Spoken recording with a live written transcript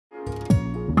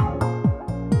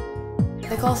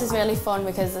The course is really fun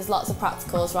because there's lots of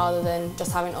practicals rather than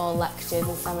just having all lectures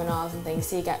and seminars and things,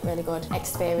 so you get really good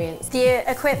experience. The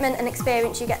equipment and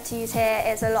experience you get to use here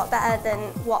is a lot better than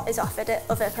what is offered at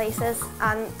other places,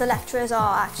 and the lecturers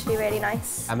are actually really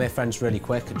nice. I made friends really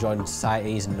quick, joined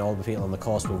societies, and all the people on the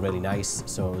course were really nice,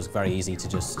 so it was very easy to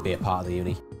just be a part of the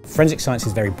uni. Forensic science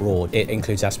is very broad. It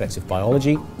includes aspects of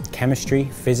biology, chemistry,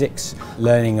 physics,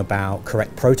 learning about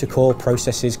correct protocol,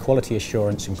 processes, quality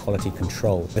assurance and quality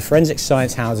control. The forensic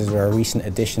science houses are a recent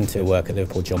addition to work at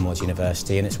Liverpool John Moores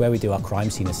University, and it's where we do our crime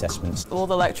scene assessments. All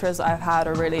the lecturers I've had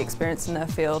are really experienced in their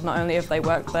field. Not only have they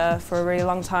worked there for a really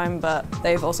long time, but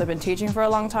they've also been teaching for a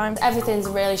long time. Everything's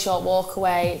a really short walk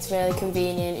away, it's really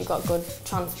convenient, you've got good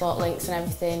transport links and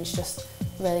everything, it's just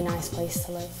a really nice place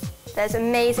to live. There's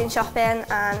amazing shopping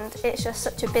and it's just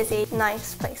such a busy,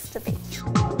 nice place to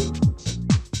be.